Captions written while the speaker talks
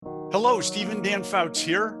Hello, Stephen Dan Fouts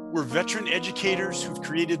here. We're veteran educators who've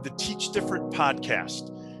created the Teach Different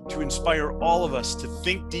podcast to inspire all of us to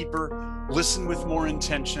think deeper, listen with more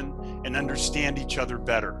intention, and understand each other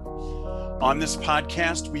better. On this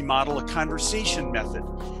podcast, we model a conversation method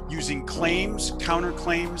using claims,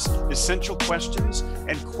 counterclaims, essential questions,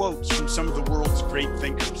 and quotes from some of the world's great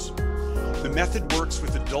thinkers. The method works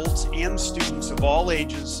with adults and students of all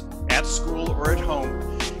ages, at school or at home,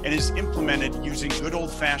 and is implemented using good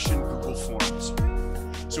old-fashioned Google Forms.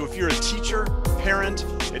 So if you're a teacher, parent,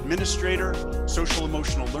 administrator, social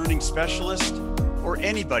emotional learning specialist, or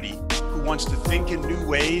anybody who wants to think in new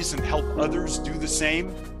ways and help others do the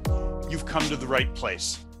same, you've come to the right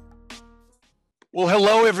place. Well,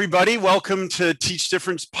 hello, everybody. Welcome to Teach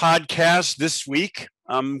Difference podcast this week.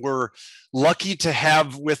 We're lucky to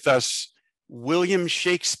have with us William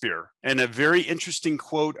Shakespeare and a very interesting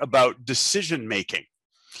quote about decision making.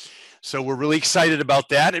 So we're really excited about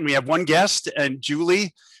that. And we have one guest, and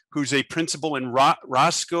Julie, who's a principal in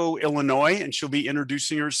Roscoe, Illinois, and she'll be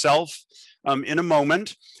introducing herself in a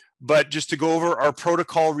moment. But just to go over our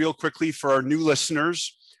protocol real quickly for our new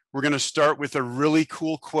listeners, we're going to start with a really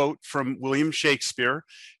cool quote from William Shakespeare,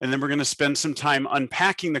 and then we're going to spend some time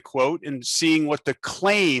unpacking the quote and seeing what the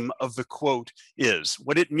claim of the quote is,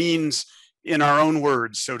 what it means in our own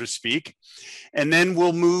words, so to speak. And then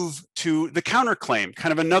we'll move to the counterclaim,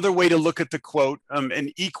 kind of another way to look at the quote, an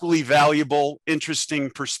equally valuable, interesting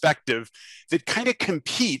perspective that kind of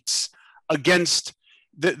competes against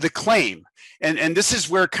the claim. And this is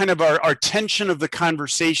where kind of our tension of the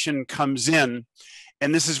conversation comes in.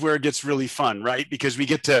 And this is where it gets really fun, right? Because we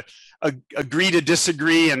get to agree to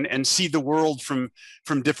disagree and see the world from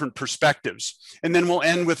different perspectives. And then we'll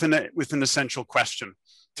end with an essential question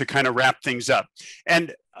to kind of wrap things up.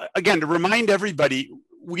 And again, to remind everybody,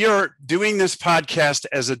 we are doing this podcast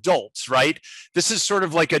as adults, right? This is sort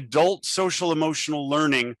of like adult social emotional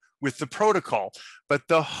learning with the protocol. But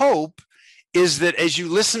the hope is that as you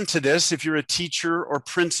listen to this, if you're a teacher or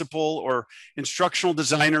principal or instructional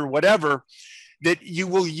designer, whatever, that you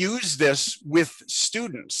will use this with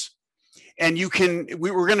students. And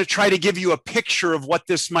we're going to try to give you a picture of what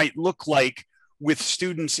this might look like with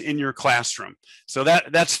students in your classroom. So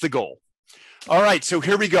that's the goal. All right, so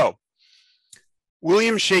here we go.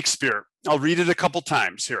 William Shakespeare, I'll read it a couple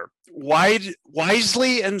times here.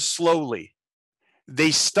 Wisely and slowly, they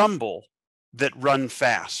stumble that run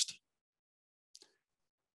fast.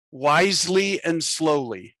 Wisely and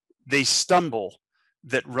slowly, they stumble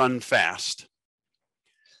that run fast.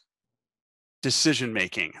 Decision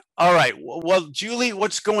making. All right, well, Julie,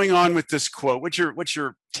 what's going on with this quote? What's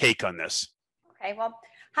your take on this? Okay, well,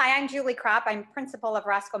 hi, I'm Julie Kropp. I'm principal of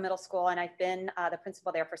Roscoe Middle School, and I've been the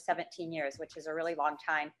principal there for 17 years, which is a really long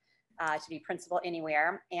time to be principal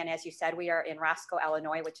anywhere. And as you said, we are in Roscoe,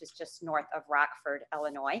 Illinois, which is just north of Rockford,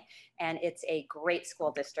 Illinois. And it's a great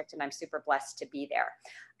school district, and I'm super blessed to be there.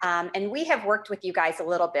 And we have worked with you guys a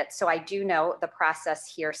little bit, so I do know the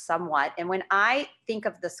process here somewhat. And when I think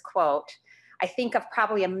of this quote, I think of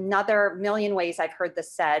probably another million ways I've heard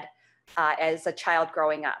this said as a child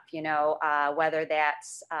growing up, whether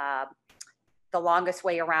that's the longest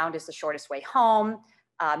way around is the shortest way home,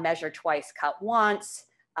 measure twice, cut once,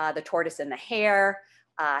 the tortoise and the hare,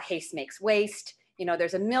 haste makes waste.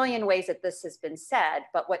 There's a million ways that this has been said,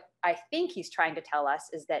 but what I think he's trying to tell us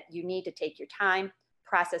is that you need to take your time,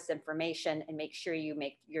 process information, and make sure you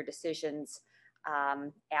make your decisions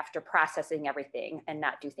after processing everything and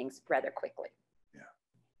not do things rather quickly.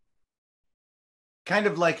 Kind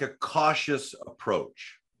of like a cautious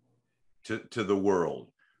approach to the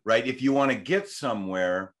world, right? If you want to get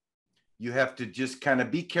somewhere, you have to just kind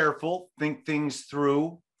of be careful, think things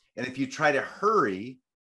through. And if you try to hurry,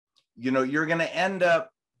 you're going to end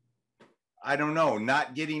up, I don't know,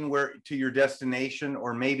 not getting to your destination,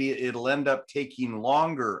 or maybe it'll end up taking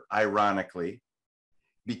longer, ironically,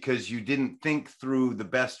 because you didn't think through the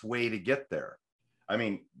best way to get there. I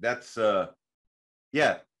mean, that's,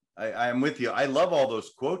 I'm with you. I love all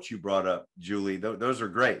those quotes you brought up, Julie. Those are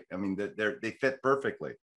great. I mean, they fit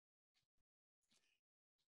perfectly.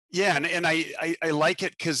 Yeah, and I like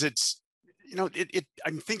it because it's,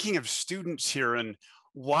 I'm thinking of students here and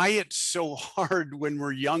why it's so hard when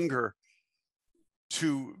we're younger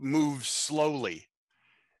to move slowly.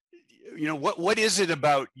 What is it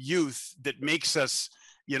about youth that makes us,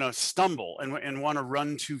 stumble and want to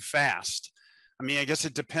run too fast? I mean, I guess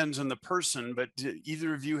it depends on the person, but do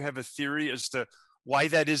either of you have a theory as to why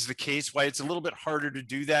that is the case, why it's a little bit harder to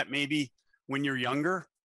do that maybe when you're younger?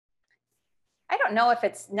 I don't know if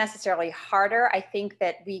it's necessarily harder. I think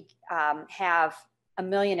that we have a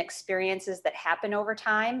million experiences that happen over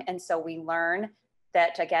time. And so we learn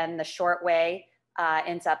that, again, the short way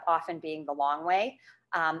ends up often being the long way.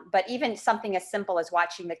 But even something as simple as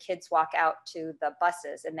watching the kids walk out to the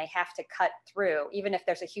buses and they have to cut through, even if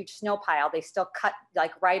there's a huge snow pile, they still cut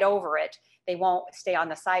like right over it. They won't stay on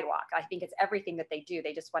the sidewalk. I think it's everything that they do.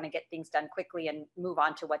 They just want to get things done quickly and move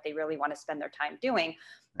on to what they really want to spend their time doing.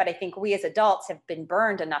 But I think we as adults have been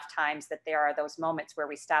burned enough times that there are those moments where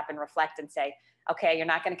we stop and reflect and say, okay, you're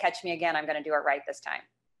not going to catch me again. I'm going to do it right this time.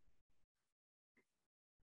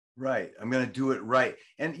 Right. I'm going to do it right.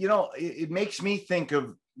 And, you know, it makes me think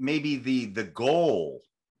of maybe the goal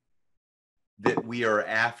that we are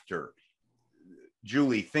after.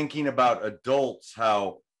 Julie, thinking about adults,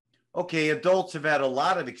 how, okay, adults have had a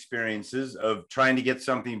lot of experiences of trying to get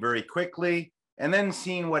something very quickly and then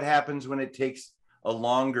seeing what happens when it takes a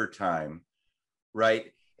longer time,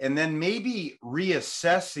 right? And then maybe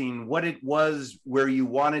reassessing what it was where you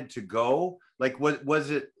wanted to go. Like,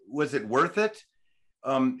 was it worth it?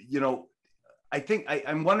 You know, I think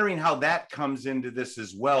I'm wondering how that comes into this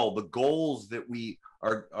as well. The goals that we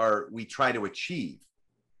try to achieve.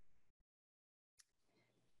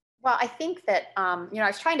 Well, I think that, you know, I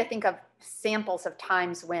was trying to think of samples of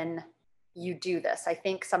times when you do this. I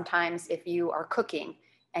think sometimes if you are cooking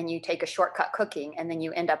and you take a shortcut cooking and then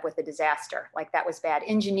you end up with a disaster, like that was bad.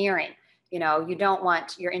 Engineering, you know, you don't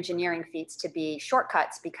want your engineering feats to be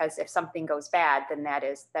shortcuts, because if something goes bad, then that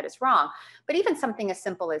is wrong. But even something as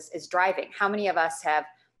simple as driving. How many of us have,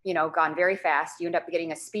 you know, gone very fast, you end up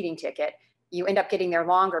getting a speeding ticket, you end up getting there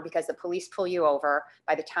longer because the police pull you over.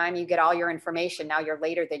 By the time you get all your information, now you're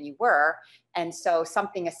later than you were. And so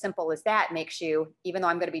something as simple as that makes you, even though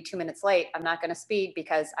I'm going to be 2 minutes late, I'm not going to speed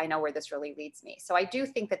because I know where this really leads me. So I do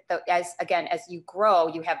think that as you grow,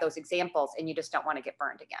 you have those examples and you just don't want to get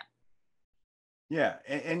burned again. Yeah.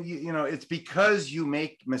 And you know, it's because you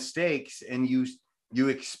make mistakes and you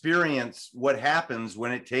experience what happens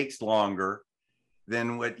when it takes longer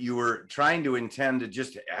than what you were trying to intend to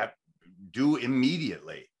just do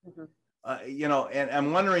immediately. Mm-hmm. You know, and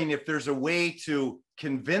I'm wondering if there's a way to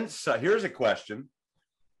convince, here's a question.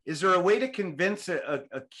 Is there a way to convince a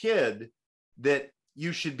kid that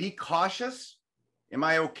you should be cautious? Am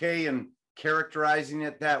I okay in characterizing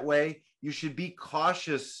it that way? You should be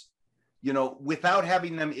cautious, you know, without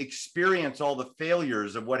having them experience all the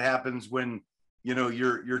failures of what happens when, you know,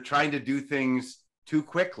 you're trying to do things too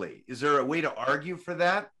quickly. Is there a way to argue for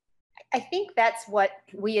that? I think that's what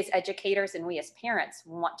we as educators and we as parents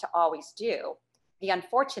want to always do. The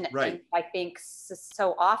unfortunate thing, I think,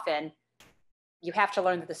 so often you have to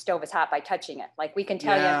learn that the stove is hot by touching it. Like we can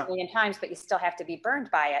tell you a million times, but you still have to be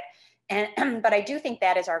burned by it. And but I do think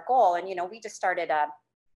that is our goal. And, you know, we just started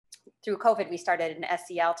through COVID, we started an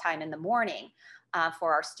SEL time in the morning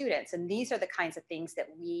for our students. And these are the kinds of things that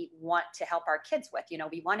we want to help our kids with. You know,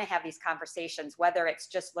 we want to have these conversations, whether it's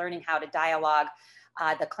just learning how to dialogue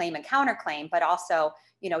the claim and counterclaim, but also,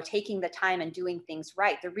 you know, taking the time and doing things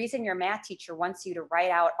right. The reason your math teacher wants you to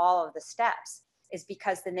write out all of the steps is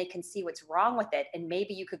because then they can see what's wrong with it. And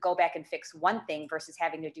maybe you could go back and fix one thing versus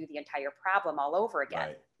having to do the entire problem all over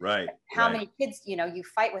again. Right. How many kids, you know, you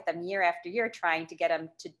fight with them year after year trying to get them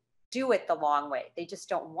to do it the long way. They just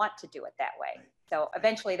don't want to do it that way. Right. So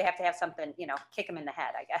eventually they have to have something, you know, kick them in the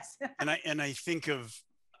head, I guess. And I think of,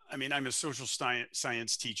 I mean, I'm a social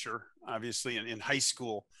science teacher, obviously, in high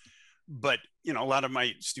school, but, you know, a lot of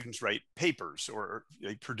my students write papers or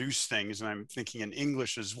they produce things, and I'm thinking in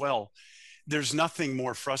English as well. There's nothing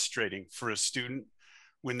more frustrating for a student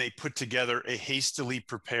when they put together a hastily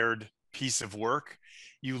prepared piece of work.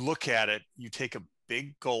 You look at it, you take a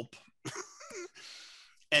big gulp,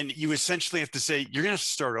 and you essentially have to say, you're going to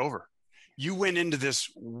start over. You went into this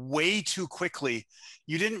way too quickly.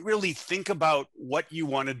 You didn't really think about what you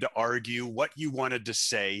wanted to argue, what you wanted to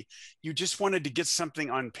say. You just wanted to get something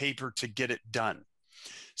on paper to get it done.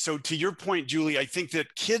 So to your point, Julie, I think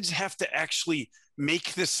that kids have to actually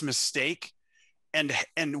make this mistake. And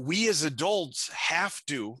we as adults have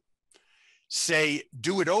to say,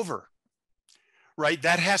 do it over, right?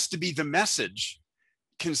 That has to be the message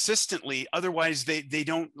consistently. Otherwise, they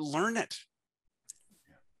don't learn it.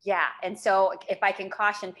 Yeah. And so if I can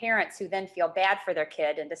caution parents who then feel bad for their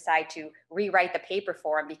kid and decide to rewrite the paper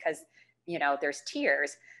for them because, you know, there's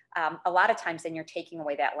tears, a lot of times then you're taking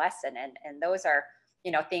away that lesson. And those are,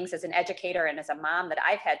 you know, things as an educator and as a mom that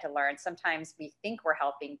I've had to learn. Sometimes we think we're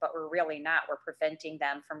helping, but we're really not. We're preventing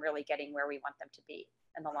them from really getting where we want them to be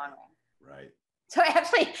in the long run. Right. So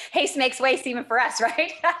actually, haste makes waste even for us,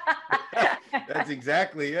 right? That's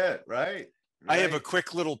exactly it, right? I have a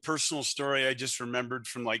quick little personal story I just remembered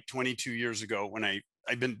from like 22 years ago when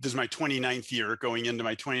this is my 29th year, going into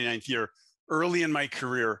my 29th year. Early in my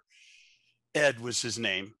career, Ed was his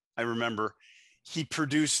name. I remember he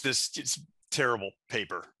produced this terrible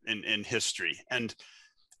paper in history. And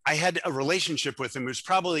I had a relationship with him. It was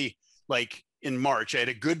probably like in March. I had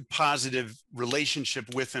a good, positive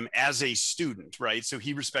relationship with him as a student, right? So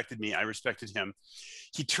he respected me. I respected him.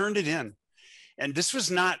 He turned it in. And this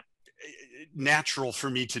was not natural for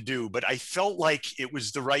me to do, but I felt like it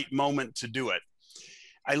was the right moment to do it.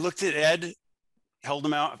 I looked at Ed, held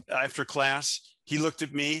him out after class. He looked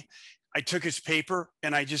at me. I took his paper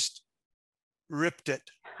and I just ripped it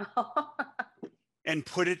and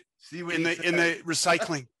put it in the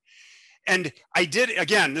recycling. And I did,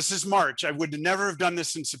 again, this is March. I would never have done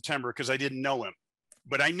this in September because I didn't know him,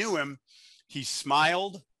 but I knew him. He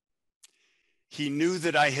smiled. He knew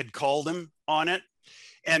that I had called him on it.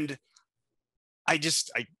 And I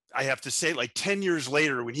have to say, like 10 years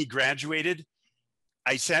later, when he graduated,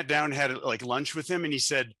 I sat down and had like lunch with him, and he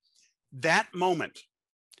said, that moment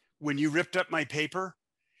when you ripped up my paper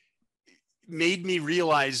made me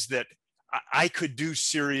realize that I could do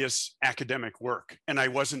serious academic work and I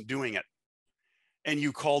wasn't doing it. And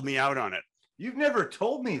you called me out on it. You've never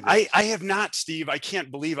told me this. I have not, Steve. I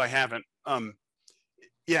can't believe I haven't.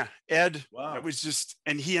 Yeah, Ed, wow. It was just,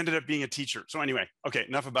 and he ended up being a teacher. So anyway, okay,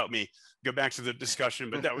 enough about me. Go back to the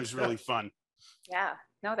discussion, but that was really fun. Yeah,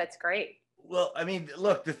 no, that's great. Well, I mean,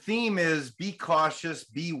 look, the theme is be cautious,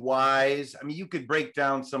 be wise. I mean, you could break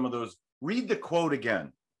down some of those. Read the quote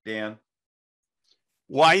again, Dan.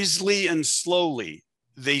 Wisely and slowly,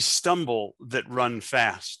 they stumble that run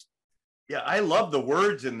fast. Yeah, I love the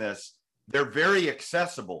words in this. They're very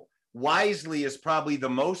accessible. Wisely is probably the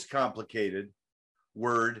most complicated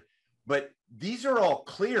word, but these are all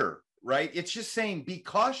clear, right? It's just saying be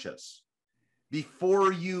cautious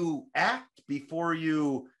before you act, before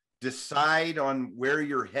you decide on where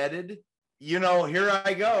you're headed. You know, here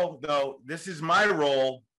I go, though. This is my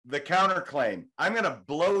role, the counterclaim. I'm going to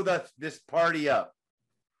blow this party up.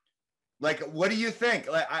 Like, what do you think?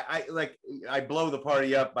 I blow the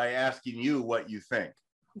party up by asking you what you think.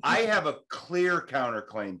 I have a clear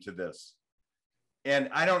counterclaim to this. And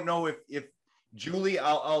I don't know if Julie,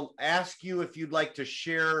 I'll ask you if you'd like to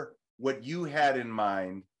share what you had in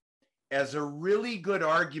mind as a really good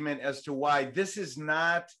argument as to why this is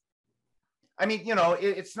not, I mean, you know,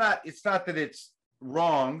 it's not that it's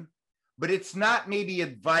wrong, but it's not maybe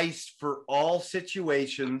advice for all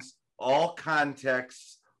situations, all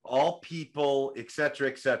contexts, all people, et cetera,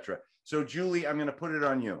 et cetera. So Julie, I'm going to put it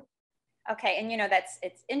on you. Okay. And you know,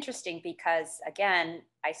 it's interesting because again,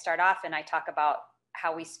 I start off and I talk about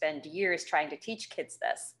how we spend years trying to teach kids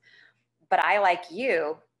this, but I, like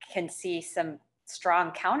you, can see some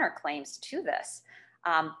strong counterclaims to this.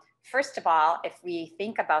 First of all, if we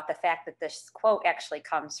think about the fact that this quote actually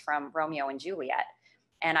comes from Romeo and Juliet,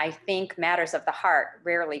 and I think matters of the heart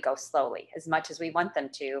rarely go slowly as much as we want them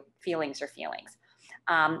to. Feelings are feelings.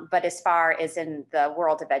 But as far as in the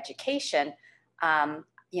world of education,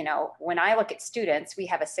 you know, when I look at students, we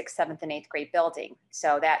have a 6th, 7th, and 8th grade building.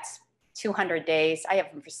 So that's 200 days. I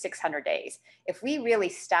have them for 600 days. If we really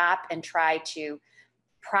stop and try to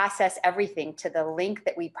process everything to the length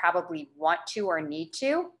that we probably want to or need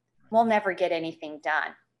to, we'll never get anything done.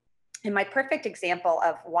 And my perfect example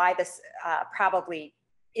of why this probably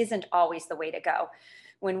isn't always the way to go,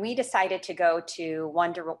 when we decided to go to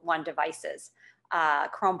one-to-one devices,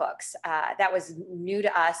 Chromebooks, that was new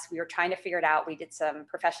to us. We were trying to figure it out. We did some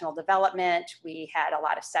professional development. We had a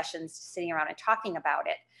lot of sessions sitting around and talking about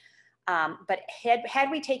it. But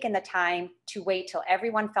had we taken the time to wait till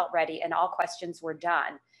everyone felt ready and all questions were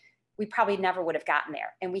done, we probably never would have gotten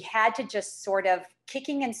there. And we had to just sort of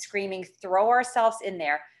kicking and screaming, throw ourselves in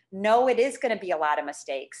there. No, it is going to be a lot of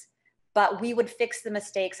mistakes, but we would fix the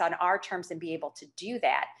mistakes on our terms and be able to do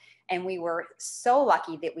that. And we were so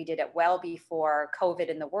lucky that we did it well before COVID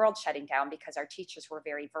and the world shutting down, because our teachers were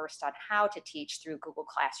very versed on how to teach through Google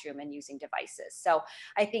Classroom and using devices. So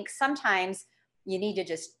I think sometimes you need to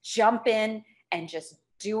just jump in and just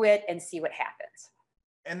do it and see what happens.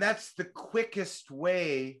 And that's the quickest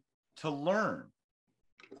way to learn.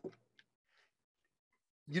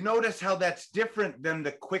 You notice how that's different than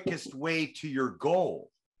the quickest way to your goal.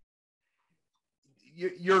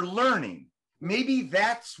 You're learning. Maybe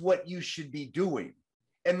that's what you should be doing.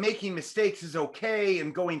 And making mistakes is okay,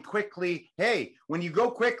 and going quickly. Hey, when you go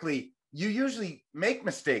quickly, you usually make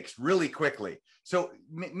mistakes really quickly. So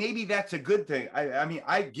maybe that's a good thing. I mean,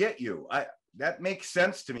 I get you. That makes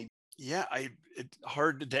sense to me. Yeah, it's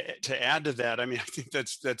hard to add to that. I mean, I think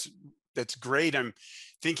that's great. I'm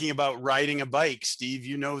thinking about riding a bike. Steve,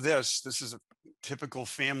 you know this. This is a typical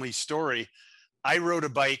family story. I rode a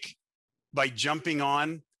bike by jumping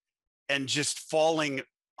on and just falling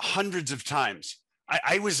hundreds of times.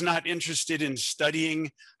 I was not interested in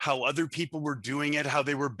studying how other people were doing it, how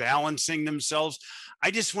they were balancing themselves.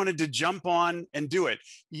 I just wanted to jump on and do it.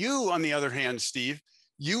 You, on the other hand, Steve,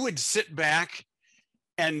 you would sit back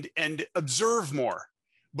and observe more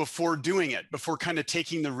before doing it, before kind of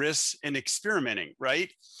taking the risks and experimenting,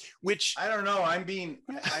 right? Which I don't know. I'm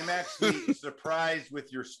actually surprised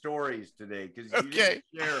with your stories today, because you didn't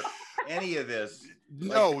share any of this.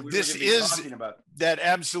 No, this is that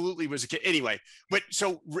absolutely was a case. Anyway, but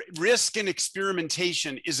so risk and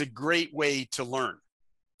experimentation is a great way to learn.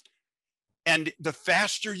 And the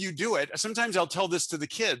faster you do it, sometimes I'll tell this to the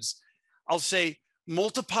kids. I'll say,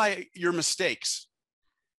 multiply your mistakes.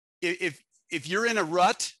 If you're in a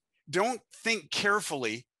rut, don't think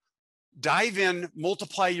carefully, dive in,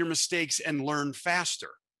 multiply your mistakes, and learn faster,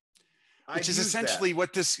 which is essentially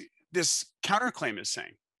what this counterclaim is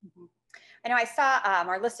saying. Mm-hmm. I know I saw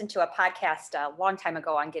or listened to a podcast a long time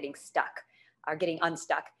ago on getting stuck or getting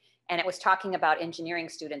unstuck. And it was talking about engineering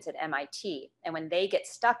students at MIT. And when they get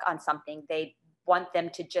stuck on something, they want them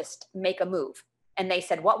to just make a move. And they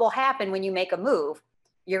said, what will happen when you make a move?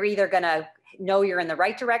 You're either going to know you're in the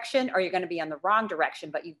right direction or you're going to be on the wrong direction,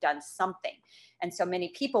 but you've done something. And so many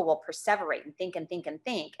people will perseverate and think and think and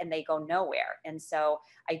think, and they go nowhere. And so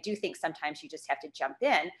I do think sometimes you just have to jump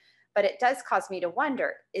in. But it does cause me to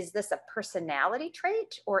wonder, is this a personality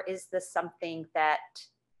trait, or is this something that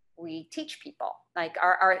we teach people? Like,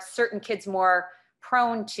 are certain kids more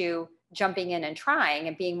prone to jumping in and trying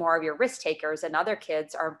and being more of your risk takers, and other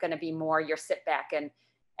kids are going to be more your sit back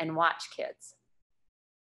and watch kids?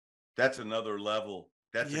 That's another level.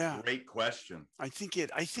 That's a great question. I think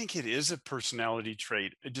it is a personality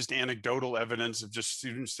trait, just anecdotal evidence of just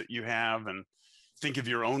students that you have, and think of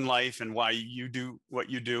your own life and why you do what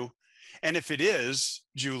you do. And if it is,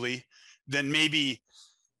 Julie, then maybe,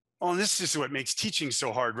 oh, this is what makes teaching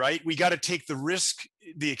so hard, right? We got to take the risk,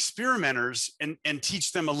 the experimenters, and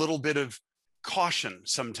teach them a little bit of caution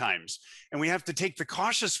sometimes. And we have to take the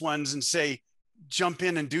cautious ones and say, jump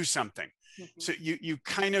in and do something. Mm-hmm. So you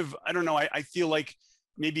kind of, I don't know, I feel like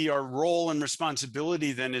maybe our role and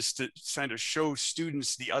responsibility then is to kind of show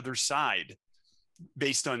students the other side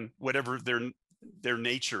based on whatever their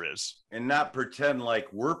nature is. And not pretend like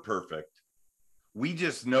we're perfect. We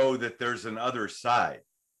just know that there's an other side.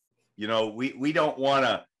 You know, we don't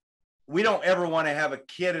ever want to have a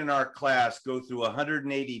kid in our class go through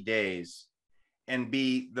 180 days and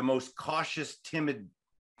be the most cautious, timid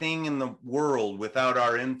thing in the world without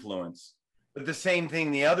our influence. But the same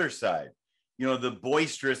thing, the other side, you know, the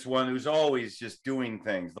boisterous one who's always just doing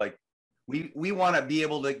things. Like we want to be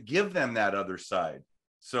able to give them that other side.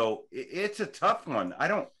 So it's a tough one. I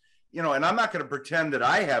don't, you know, and I'm not going to pretend that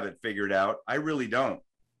I have it figured out. I really don't.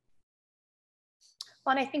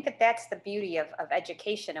 Well, and I think that that's the beauty of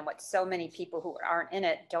education, and what so many people who aren't in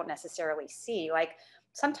it don't necessarily see. Like,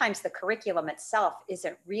 sometimes the curriculum itself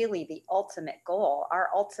isn't really the ultimate goal. Our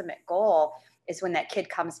ultimate goal is when that kid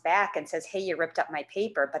comes back and says, hey, you ripped up my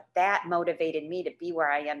paper, but that motivated me to be where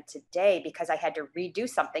I am today because I had to redo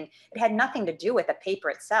something. It had nothing to do with the paper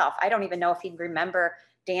itself. I don't even know if he'd remember,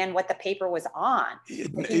 Dan, what the paper was on.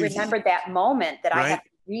 If he remembered that moment that I have to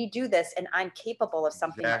redo this and I'm capable of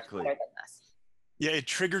something much better than this. Yeah, it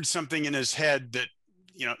triggered something in his head that,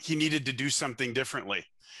 you know, he needed to do something differently.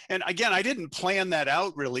 And again, I didn't plan that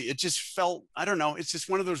out really. It just felt, I don't know, it's just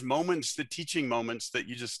one of those moments, the teaching moments that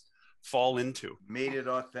you just fall into. Made it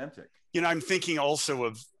authentic. You know, I'm thinking also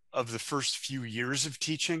of the first few years of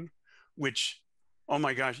teaching, which, oh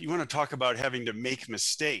my gosh, you want to talk about having to make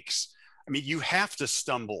mistakes. I mean, you have to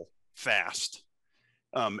stumble fast.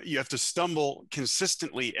 You have to stumble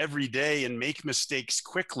consistently every day and make mistakes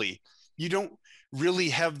quickly. You don't really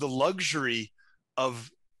have the luxury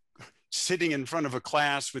of sitting in front of a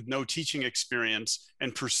class with no teaching experience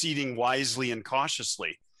and proceeding wisely and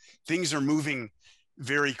cautiously. Things are moving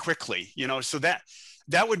very quickly, you know, so that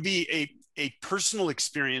would be a personal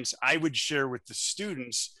experience I would share with the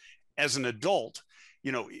students as an adult.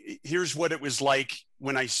 You know, here's what it was like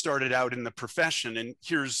when I started out in the profession, and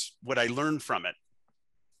here's what I learned from it.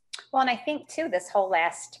 Well, and I think too, this whole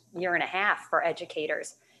last year and a half for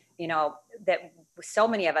educators, you know, that so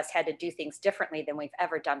many of us had to do things differently than we've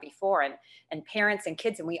ever done before. And parents and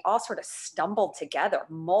kids, and we all sort of stumbled together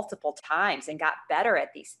multiple times and got better at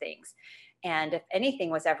these things. And if anything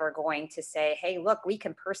was ever going to say, hey, look, we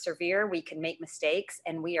can persevere, we can make mistakes,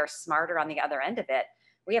 and we are smarter on the other end of it,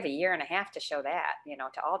 we have a year and a half to show that, you know,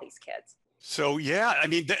 to all these kids. So, yeah, I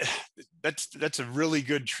mean, that's a really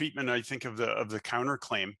good treatment, I think, of the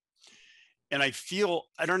counterclaim. And I feel,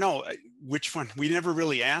 I don't know which one, we never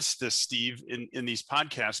really asked this, Steve, in these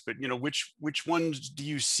podcasts, but which ones do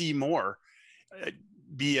you see more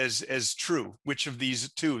be as true? Which of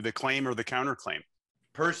these two, the claim or the counterclaim?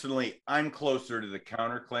 Personally, I'm closer to the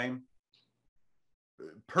counterclaim.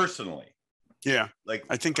 Personally. Yeah. Like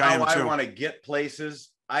I think I am too. I want to get places.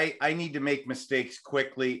 I need to make mistakes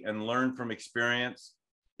quickly and learn from experience.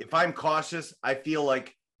 If I'm cautious, I feel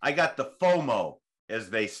like I got the FOMO, as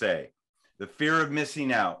they say, the fear of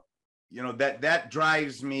missing out. You know, that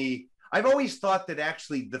drives me. I've always thought that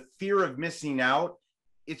actually the fear of missing out,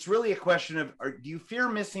 it's really a question of, do you fear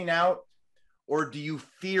missing out, or do you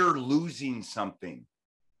fear losing something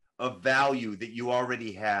of value that you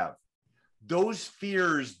already have? Those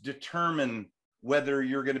fears determine whether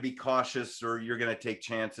you're going to be cautious or you're going to take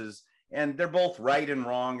chances. And they're both right and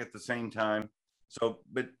wrong at the same time. So,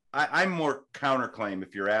 but I'm more counterclaim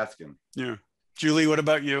if you're asking. Yeah. Julie, what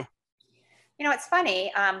about you? You know, it's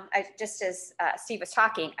funny. Just as Steve was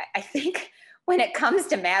talking, I think when it comes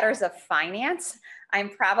to matters of finance, I'm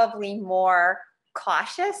probably more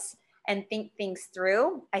cautious and think things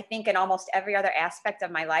through. I think in almost every other aspect of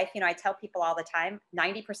my life, you know, I tell people all the time,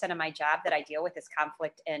 90% of my job that I deal with is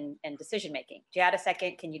conflict and decision-making. Do you have a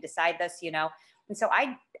second? Can you decide this? You know? And so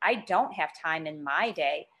I don't have time in my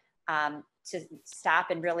day to stop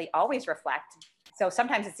and really always reflect. So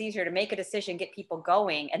sometimes it's easier to make a decision, get people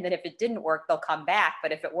going. And then if it didn't work, they'll come back.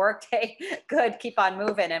 But if it worked, hey, good, keep on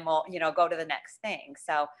moving and we'll, you know, go to the next thing.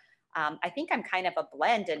 So I think I'm kind of a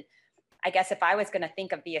blend. And I guess if I was going to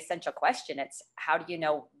think of the essential question, it's how do you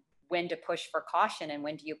know when to push for caution and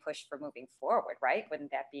when do you push for moving forward, right?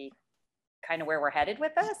 Wouldn't that be kind of where we're headed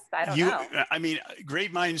with this? I don't know. I mean,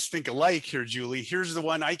 great minds think alike here, Julie. Here's the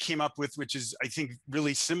one I came up with, which is, I think,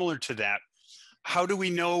 really similar to that. How do we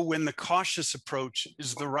know when the cautious approach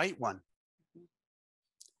is the right one?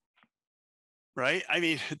 Right? I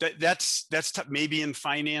mean, that's maybe in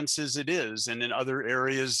finances it is, and in other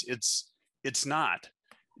areas it's not.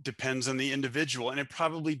 Depends on the individual, and it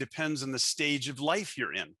probably depends on the stage of life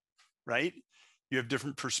you're in, right? You have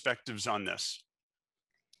different perspectives on this.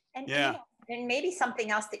 And yeah, and maybe something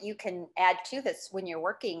else that you can add to this when you're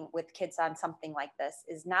working with kids on something like this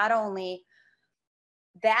is not only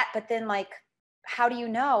that, but then like, how do you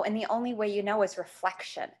know? And the only way you know is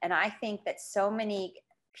reflection. And I think that so many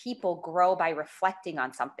people grow by reflecting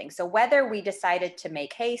on something. So whether we decided to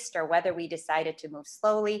make haste or whether we decided to move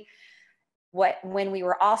slowly, when we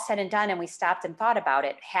were all said and done and we stopped and thought about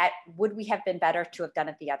it, would we have been better to have done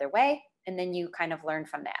it the other way? And then you kind of learn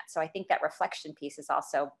from that. So I think that reflection piece is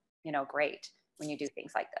also, you know, great when you do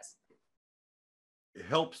things like this. It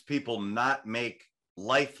helps people not make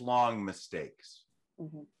lifelong mistakes.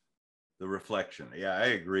 Mm-hmm. The reflection. Yeah, I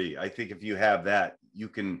agree. I think if you have that, you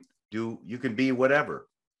can be whatever.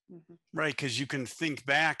 Mm-hmm. Right. Because you can think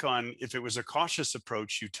back on if it was a cautious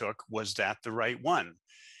approach you took, was that the right one?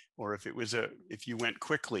 Or if you went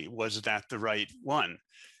quickly, was that the right one?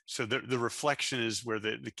 So the reflection is where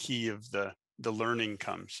the key of the learning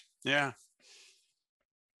comes. Yeah.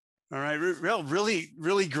 All right. Well, really,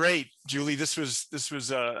 really great, Julie. This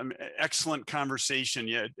was an excellent conversation.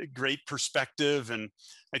 Yeah, great perspective. And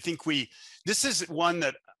I think this is one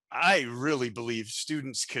that I really believe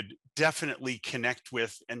students could definitely connect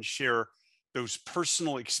with and share those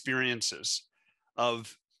personal experiences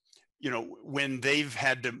of, you know, when they've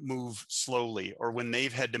had to move slowly or when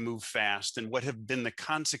they've had to move fast and what have been the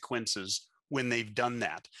consequences when they've done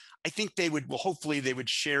that. I think hopefully they would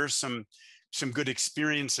share some good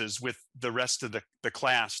experiences with the rest of the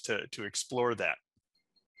class to explore that.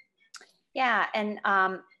 Yeah. And,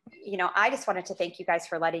 you know, I just wanted to thank you guys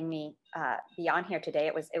for letting me be on here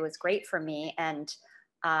today. It was great for me. And,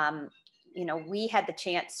 you know, we had the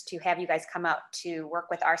chance to have you guys come out to work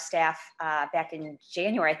with our staff back in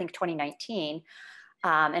January, I think 2019.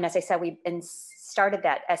 And as I said, we started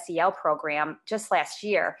that SEL program just last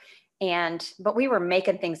year. But we were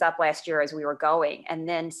making things up last year as we were going. And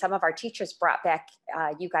then some of our teachers brought back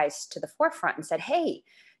you guys to the forefront and said, hey,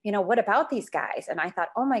 you know, what about these guys? And I thought,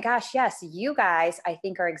 oh my gosh, yes, you guys, I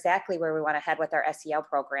think are exactly where we want to head with our SEL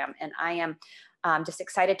program. And I am just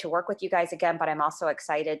excited to work with you guys again, but I'm also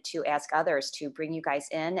excited to ask others to bring you guys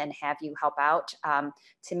in and have you help out.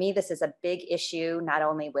 To me, this is a big issue, not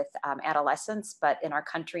only with adolescents, but in our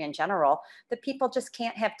country in general, that people just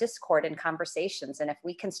can't have discord in conversations. And if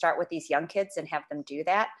we can start with these young kids and have them do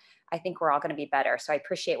that, I think we're all going to be better. So I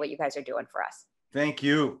appreciate what you guys are doing for us. Thank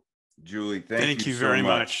you, Julie. Thank you very so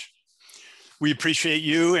much. We appreciate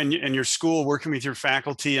you and your school working with your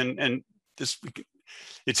faculty and this.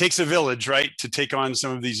 It takes a village, right, to take on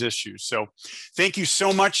some of these issues. So thank you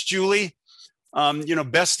so much, Julie.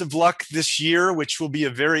 Best of luck this year, which will be a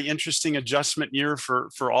very interesting adjustment year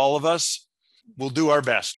for all of us. We'll do our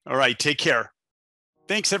best. All right, take care.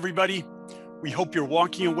 Thanks, everybody. We hope you're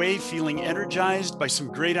walking away feeling energized by some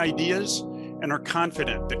great ideas and are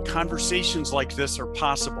confident that conversations like this are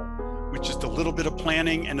possible with just a little bit of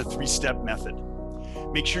planning and a 3-step method.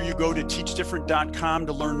 Make sure you go to teachdifferent.com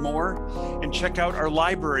to learn more and check out our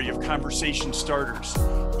library of conversation starters,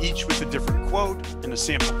 each with a different quote and a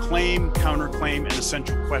sample claim, counterclaim, and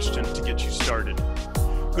essential question to get you started.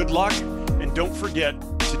 Good luck, and don't forget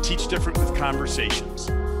to teach different with conversations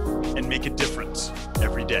and make a difference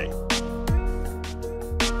every day.